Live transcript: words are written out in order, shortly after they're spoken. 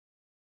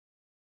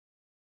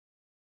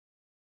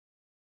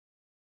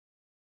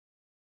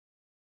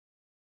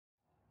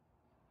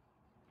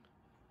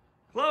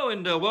Hello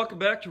and welcome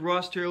back to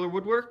Ross Taylor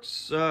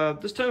Woodworks.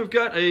 This time we've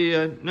got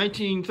a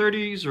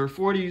 1930s or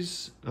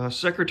 40s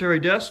secretary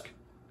desk.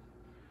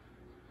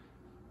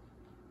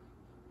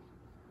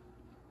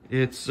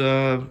 It's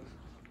got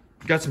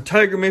some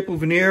tiger maple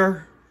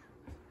veneer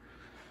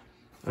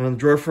on the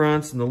drawer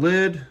fronts and the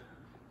lid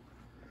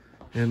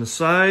and the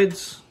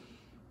sides.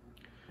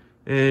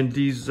 And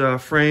these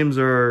frames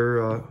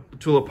are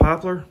tulip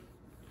poplar.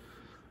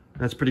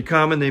 That's pretty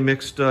common. They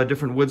mixed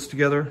different woods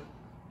together.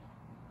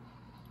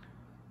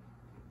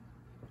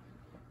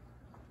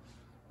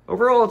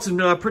 Overall, it's in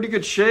pretty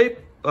good shape.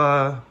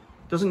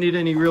 Doesn't need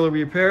any real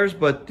repairs,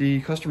 but the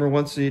customer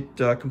wants it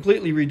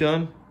completely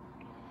redone.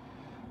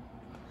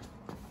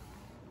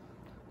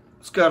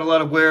 It's got a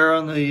lot of wear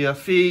on the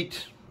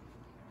feet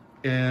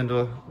and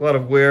a lot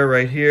of wear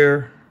right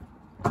here.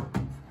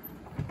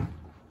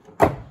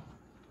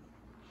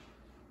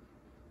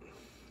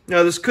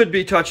 Now, this could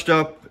be touched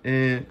up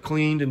and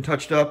cleaned and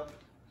touched up,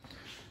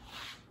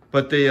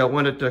 but they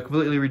want it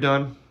completely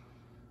redone.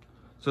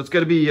 So it's got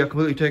to be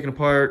completely taken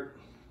apart.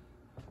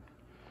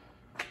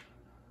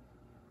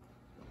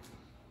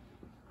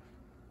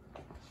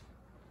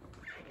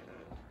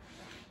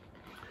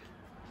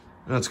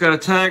 Now it's got a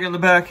tag on the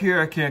back here.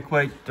 I can't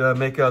quite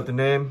make out the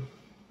name.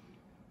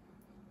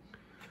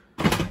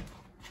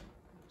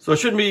 So it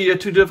shouldn't be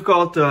too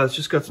difficult. It's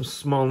just got some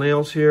small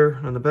nails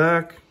here on the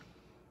back.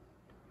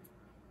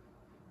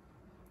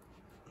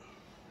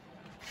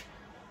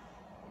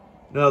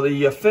 Now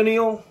the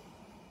finial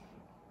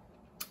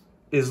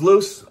is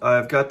loose.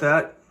 I've got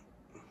that.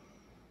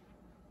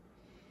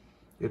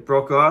 It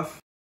broke off.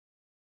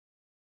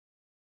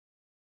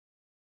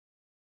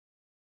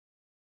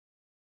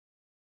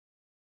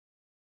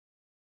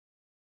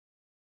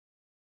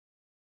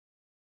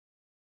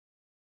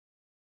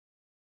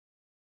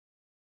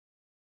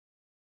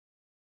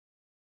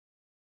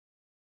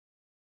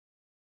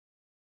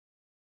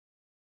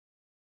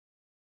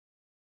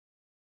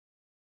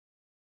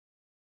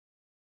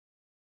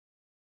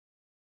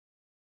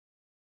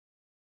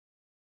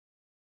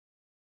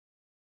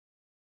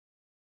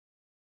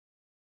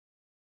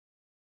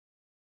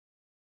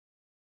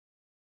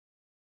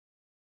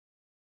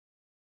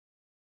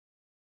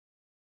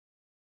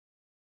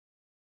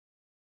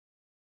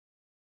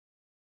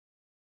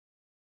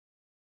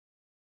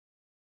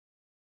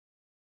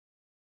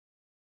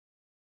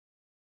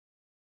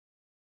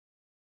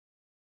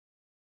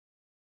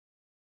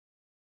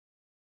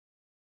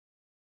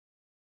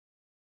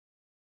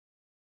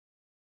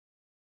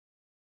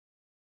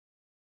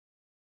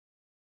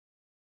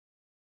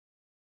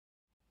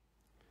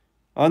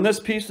 On this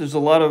piece, there's a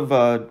lot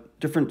of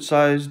different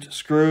sized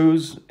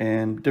screws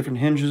and different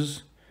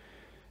hinges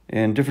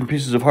and different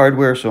pieces of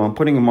hardware, so I'm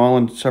putting them all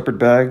in separate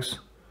bags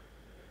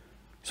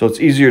so it's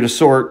easier to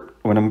sort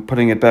when I'm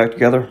putting it back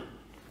together.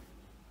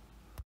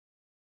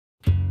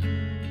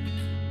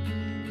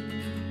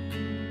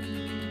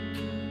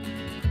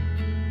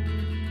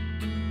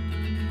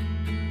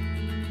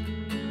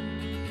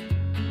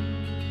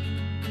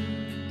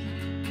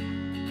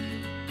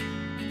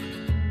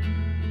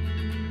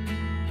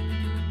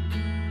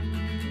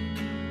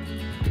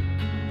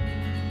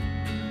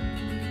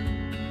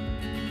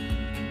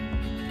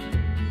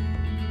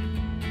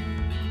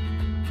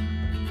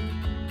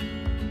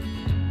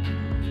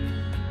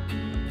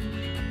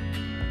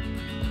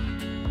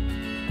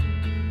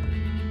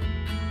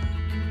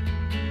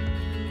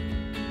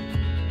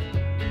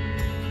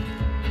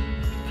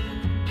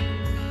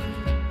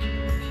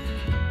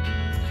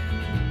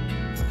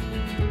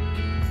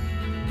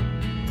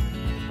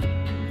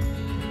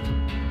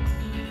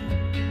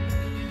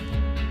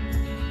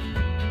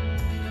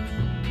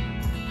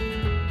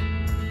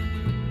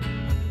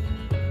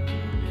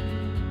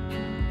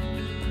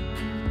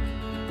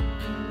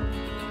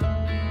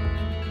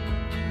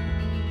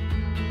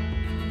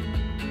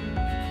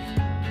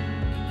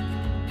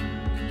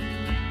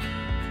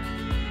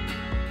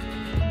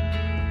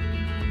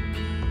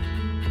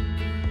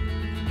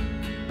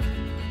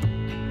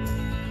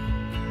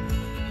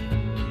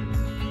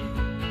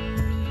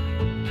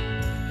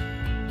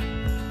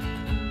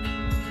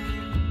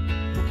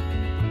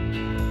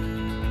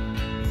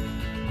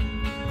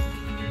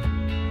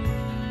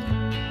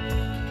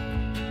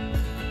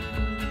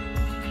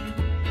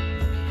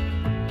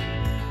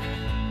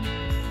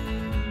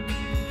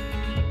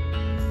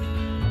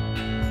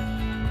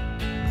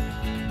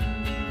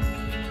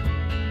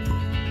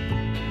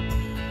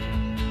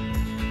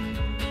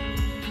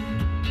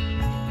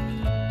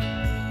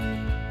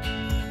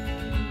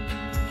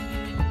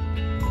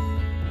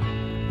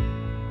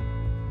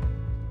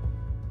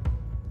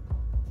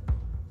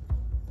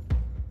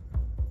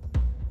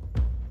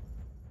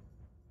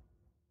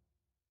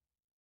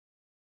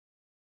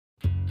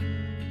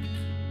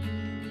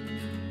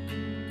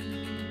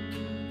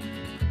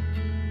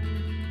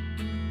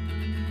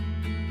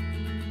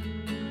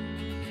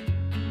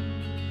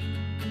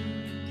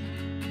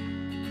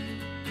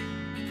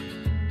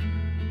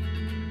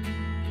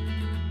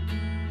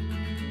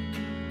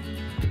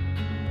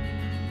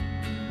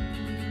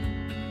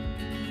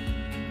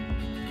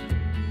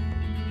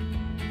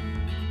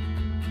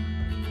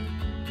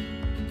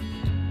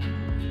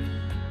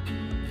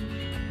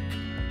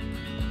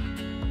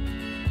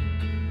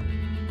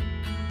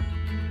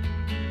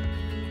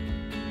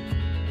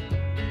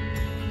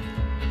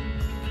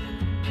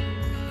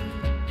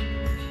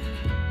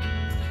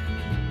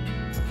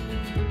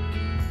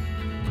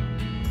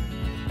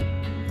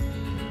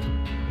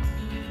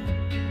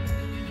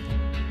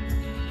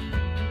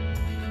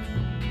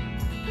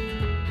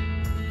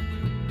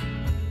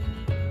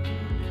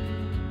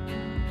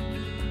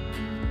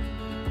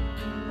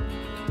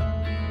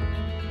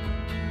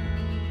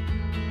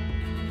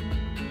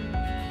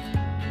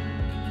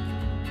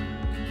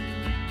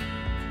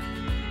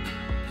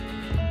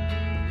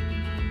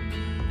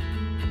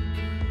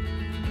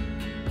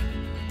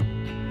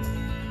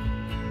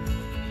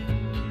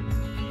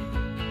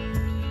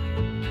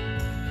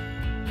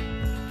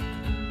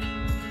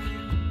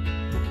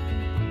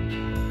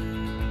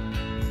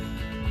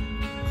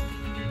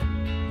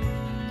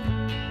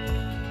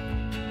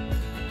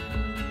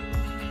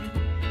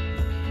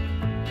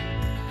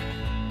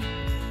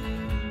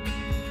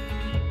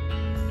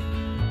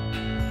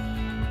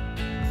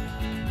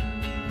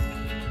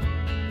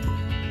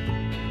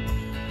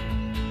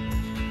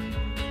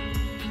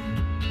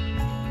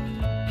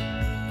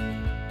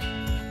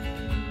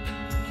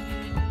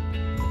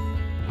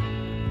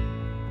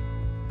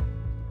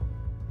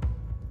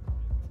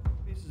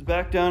 is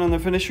back down in the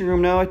finishing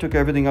room now. I took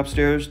everything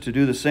upstairs to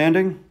do the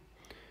sanding,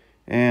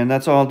 and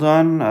that's all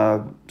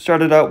done.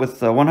 Started out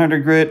with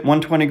 100 grit,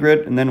 120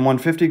 grit, and then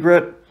 150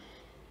 grit.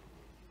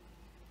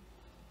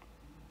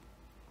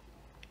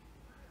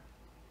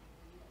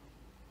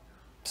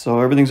 So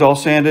everything's all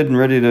sanded and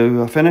ready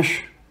to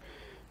finish.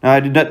 Now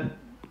I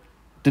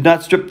did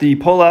not strip the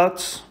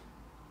pullouts.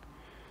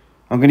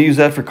 I'm going to use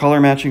that for color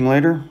matching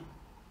later.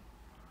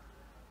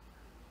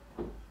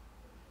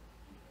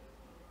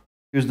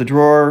 Here's the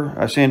drawer.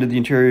 I sanded the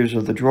interiors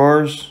of the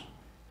drawers.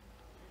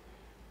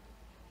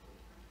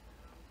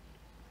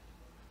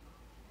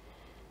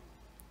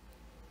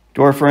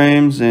 Door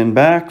frames and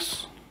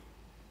backs.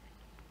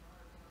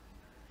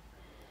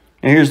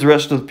 And here's the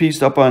rest of the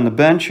piece up on the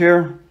bench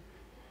here.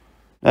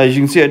 As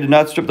you can see, I did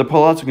not strip the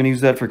pullouts. I'm going to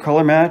use that for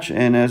color match.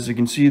 And as you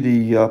can see,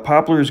 the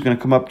poplar is going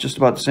to come up just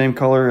about the same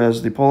color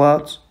as the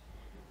pullouts.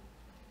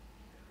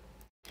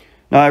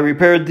 Now I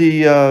repaired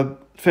the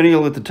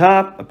finial at the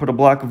top. I put a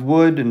block of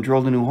wood and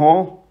drilled a new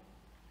hole.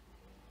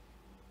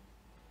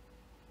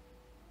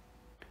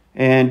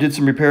 And did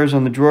some repairs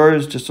on the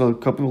drawers, just a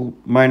couple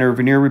minor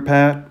veneer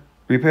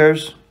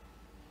repairs.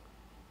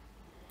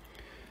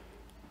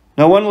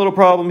 Now one little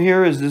problem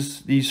here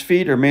is these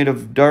feet are made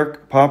of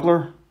dark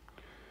poplar.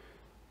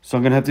 So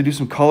I'm going to have to do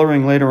some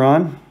coloring later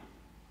on.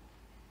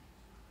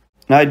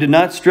 Now I did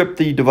not strip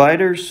the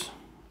dividers.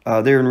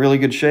 They're in really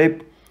good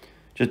shape.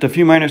 Just a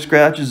few minor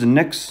scratches and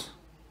nicks.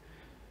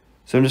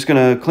 So I'm just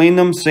going to clean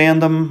them,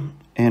 sand them,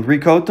 and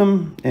recoat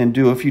them, and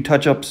do a few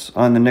touch-ups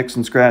on the nicks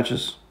and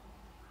scratches.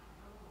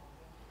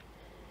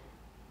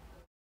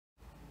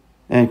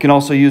 And can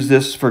also use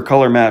this for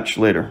color match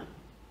later.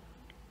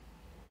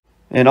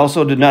 And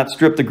also did not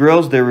strip the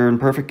grills. They were in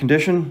perfect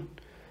condition.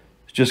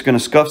 Just going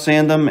to scuff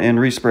sand them and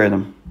respray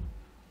them.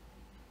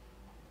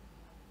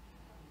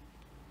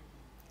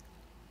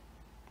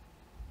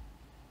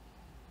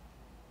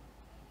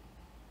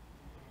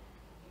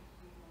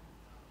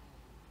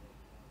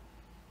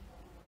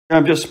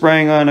 I'm just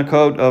spraying on a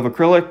coat of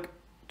acrylic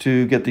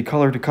to get the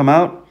color to come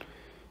out,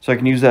 so I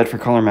can use that for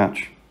color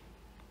match.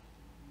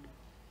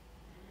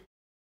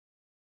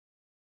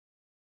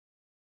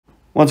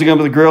 Once again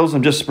with the grills,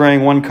 I'm just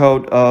spraying one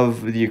coat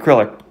of the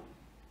acrylic.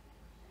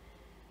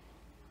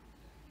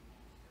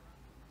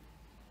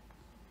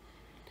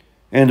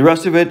 And the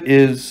rest of it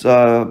is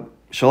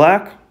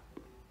shellac,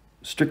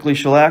 strictly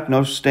shellac,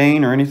 no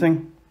stain or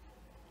anything.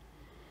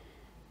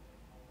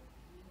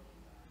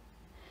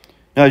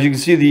 Now, as you can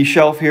see, the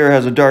shelf here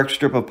has a dark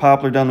strip of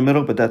poplar down the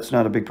middle, but that's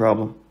not a big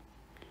problem.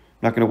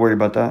 Not going to worry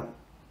about that.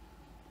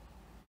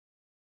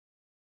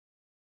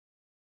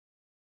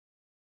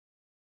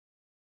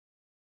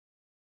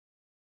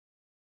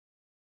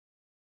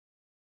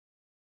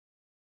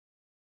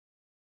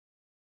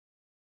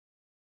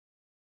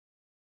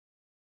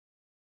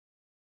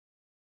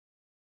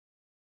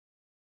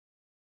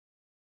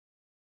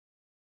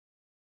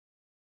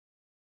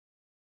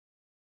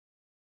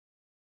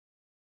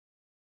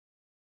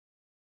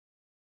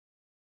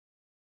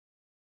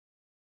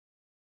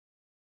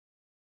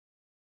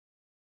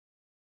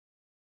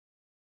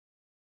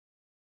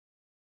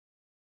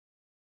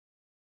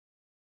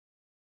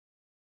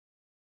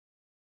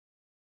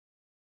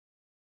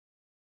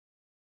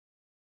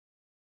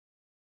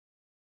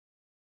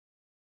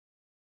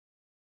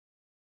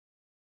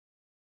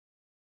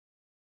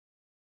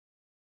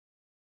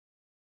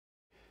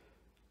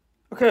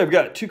 Okay, I've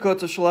got 2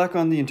 coats of shellac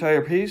on the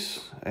entire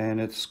piece, and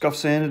it's scuff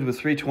sanded with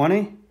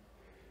 320.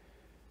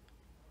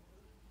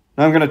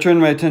 Now I'm going to turn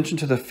my attention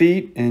to the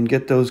feet and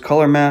get those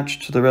color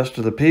matched to the rest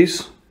of the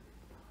piece.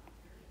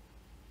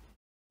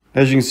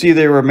 As you can see,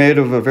 they were made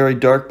of a very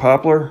dark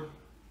poplar.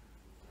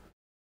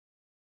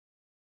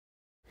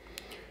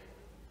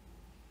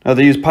 Now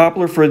they use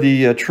poplar for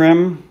the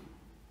trim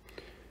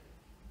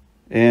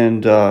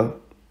and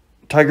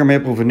tiger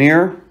maple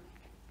veneer,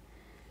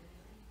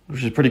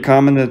 which is pretty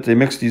common that they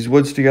mix these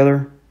woods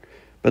together.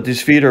 But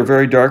these feet are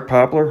very dark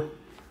poplar.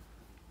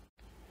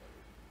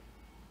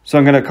 So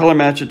I'm going to color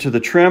match it to the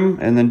trim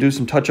and then do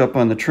some touch up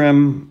on the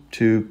trim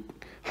to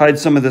hide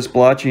some of this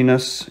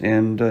blotchiness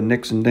and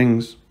nicks and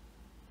dings.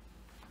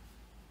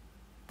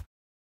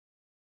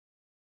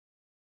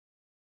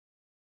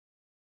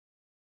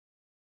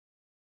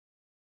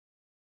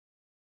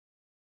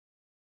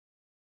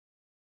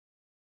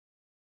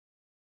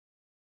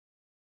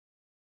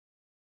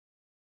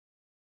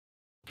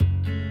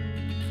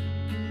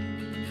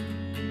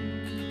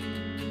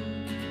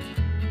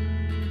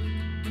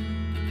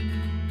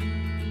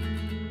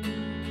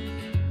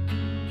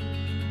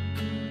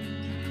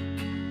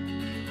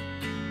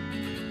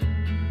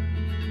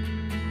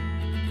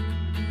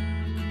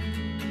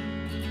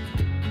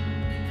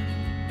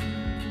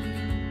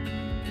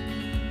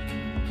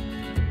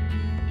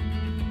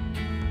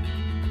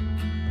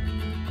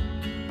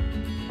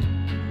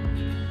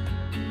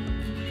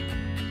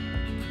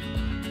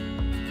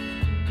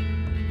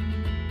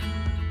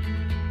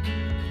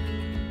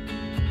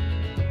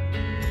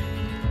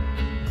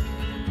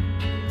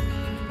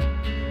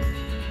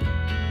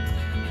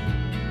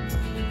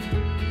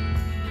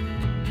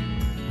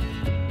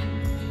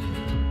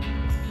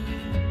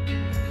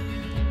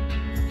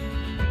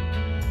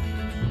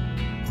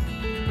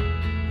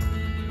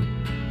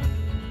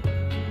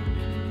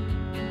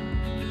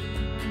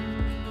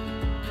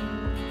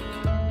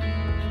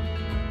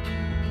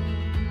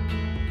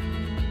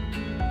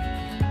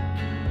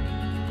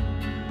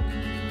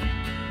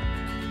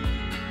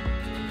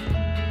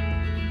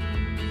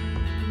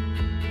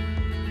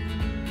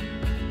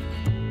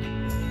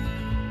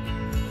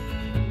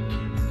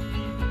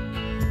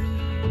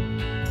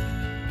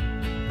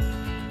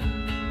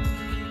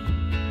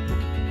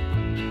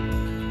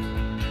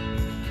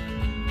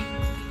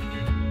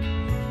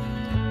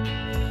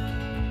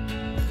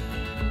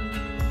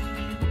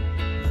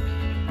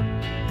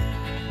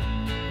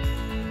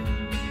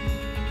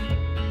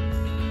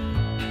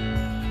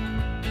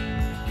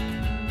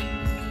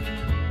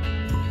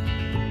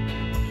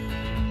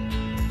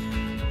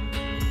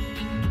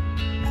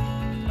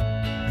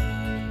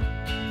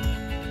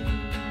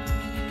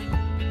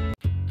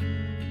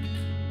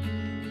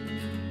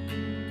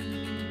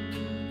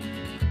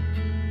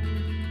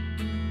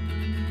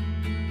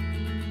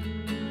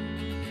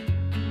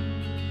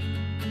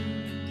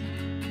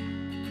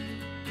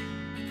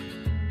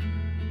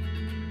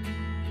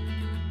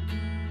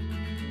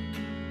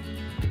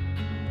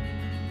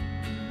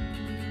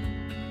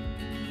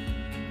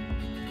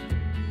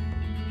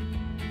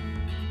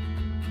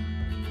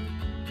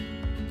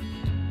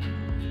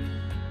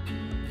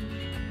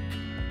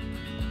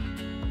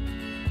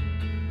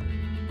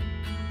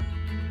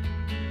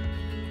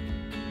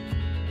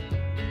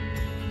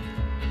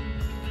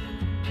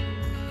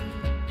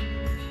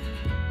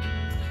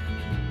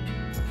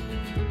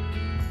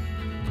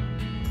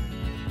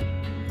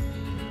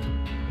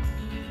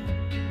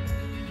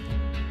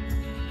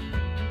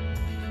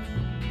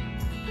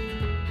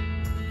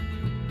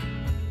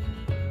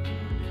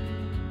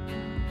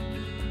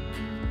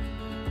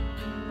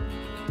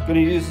 I'm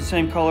going to use the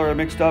same color I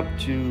mixed up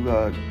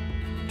to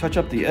touch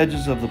up the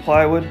edges of the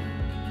plywood.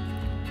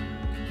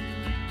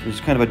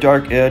 There's kind of a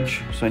dark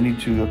edge, so I need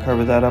to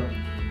cover that up.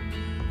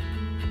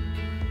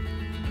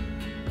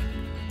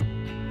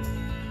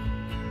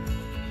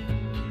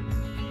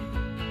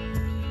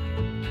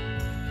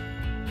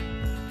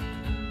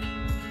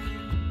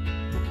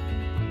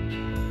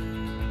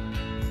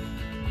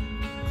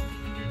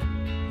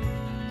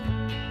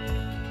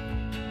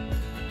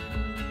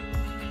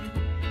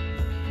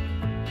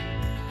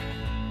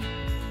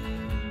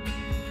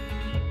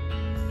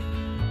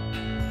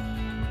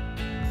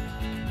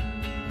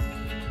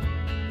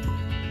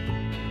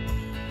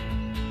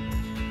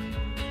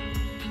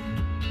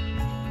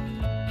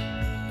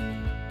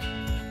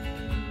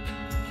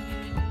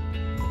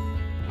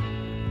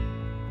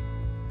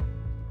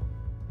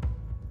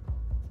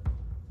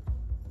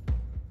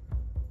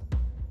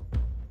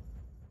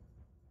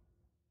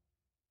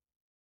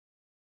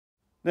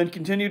 Then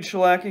continued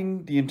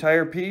shellacking the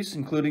entire piece,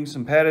 including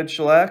some padded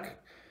shellac,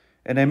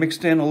 and I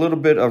mixed in a little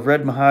bit of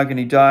red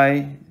mahogany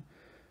dye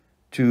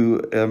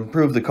to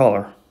improve the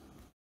color.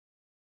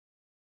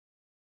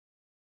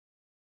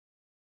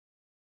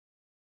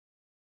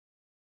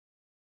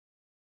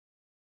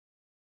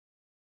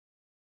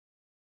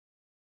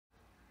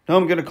 Now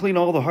I'm going to clean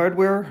all the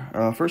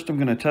hardware. First I'm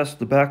going to test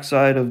the back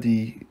side of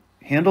the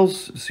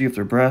handles, see if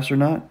they're brass or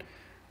not.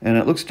 And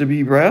it looks to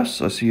be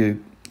brass. I see a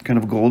kind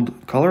of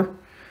gold color.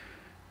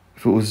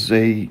 If it was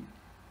a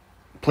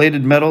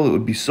plated metal, it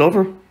would be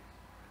silver.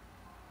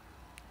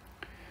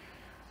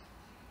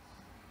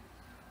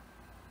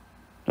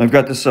 I've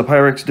got this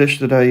Pyrex dish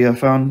that I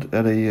found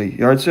at a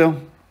yard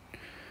sale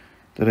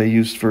that I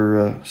used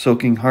for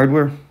soaking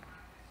hardware. I'm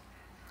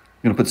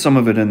going to put some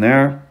of it in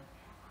there.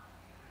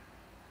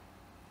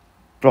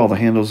 Put all the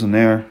handles in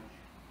there.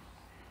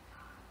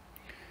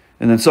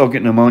 And then soak it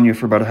in ammonia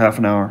for about a half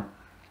an hour.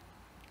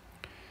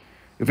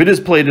 If it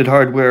is plated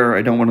hardware,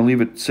 I don't want to leave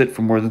it sit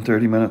for more than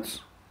 30 minutes.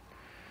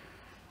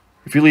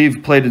 If you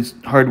leave plated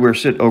hardware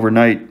sit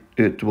overnight,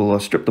 it will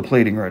strip the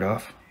plating right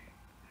off.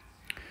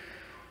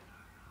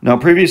 Now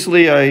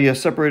previously I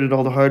separated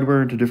all the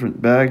hardware into different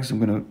bags.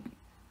 I'm going to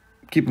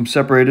keep them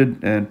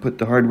separated and put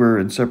the hardware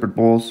in separate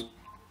bowls.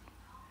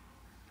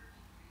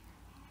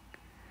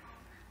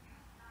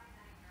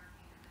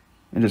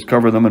 And just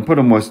cover them and put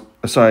them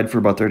aside for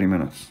about 30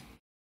 minutes.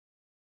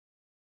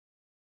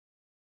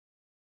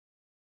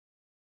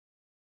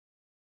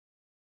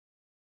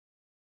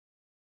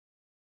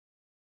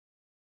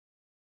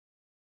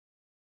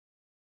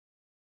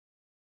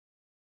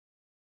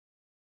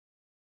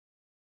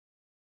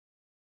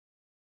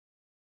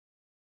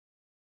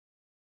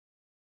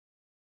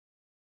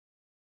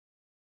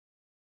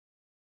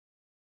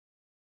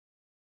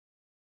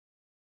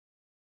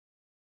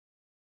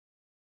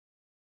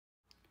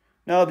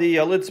 Now the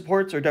lid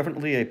supports are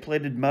definitely a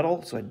plated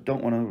metal, so I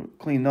don't want to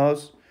clean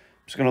those.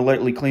 I'm just going to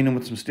lightly clean them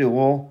with some steel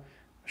wool.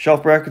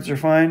 Shelf brackets are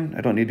fine.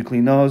 I don't need to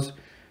clean those.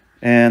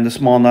 And the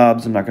small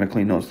knobs, I'm not going to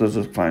clean those. Those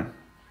are fine.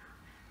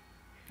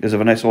 These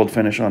have a nice old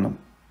finish on them.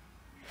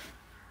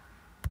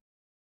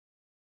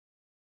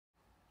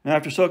 Now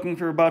after soaking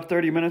for about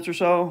 30 minutes or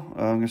so,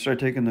 I'm going to start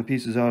taking the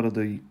pieces out of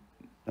the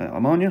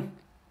ammonia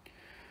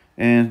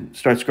and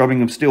start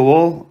scrubbing with steel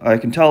wool. I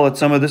can tell that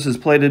some of this is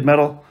plated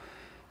metal.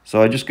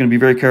 So I'm just going to be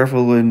very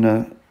careful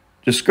and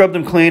just scrub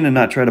them clean and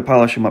not try to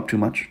polish them up too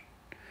much.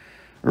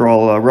 Or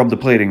I'll rub the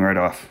plating right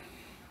off.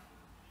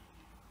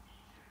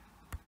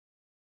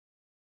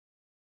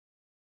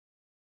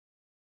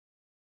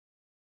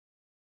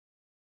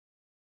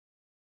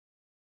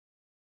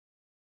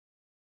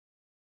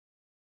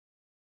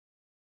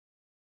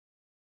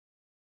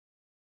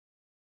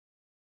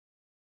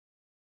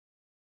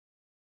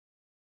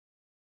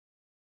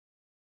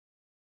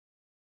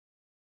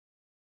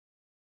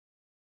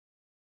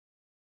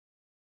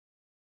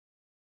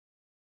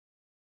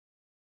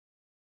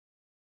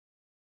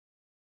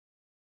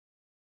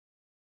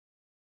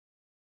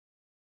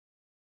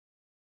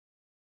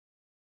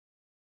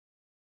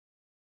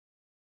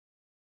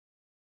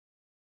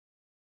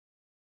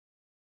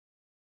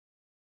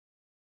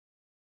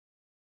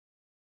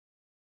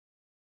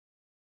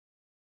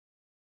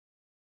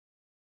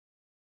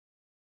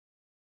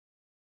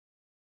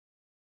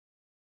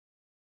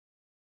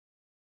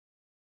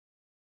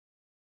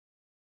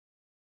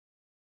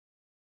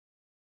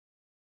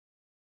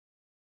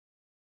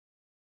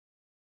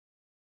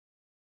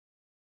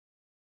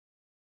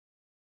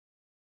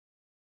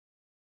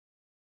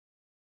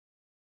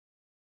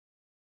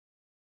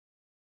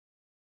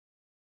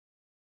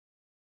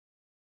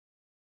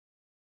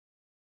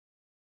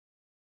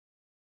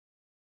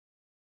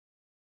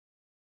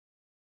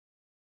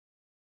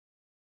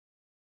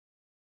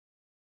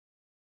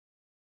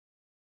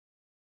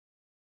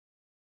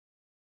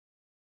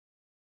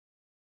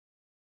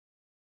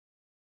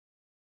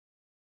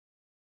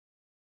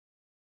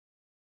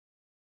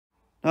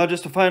 Now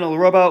just a final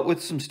rub out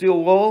with some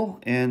steel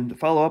wool and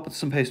follow up with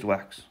some paste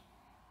wax.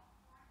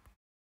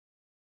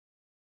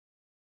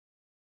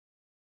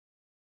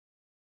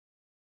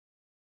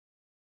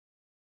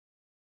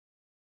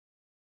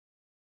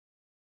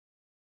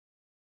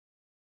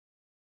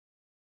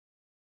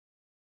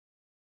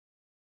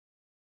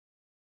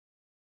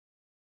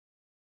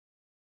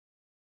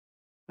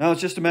 Now it's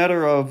just a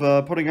matter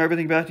of putting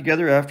everything back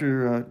together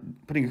after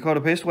putting a coat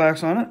of paste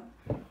wax on it.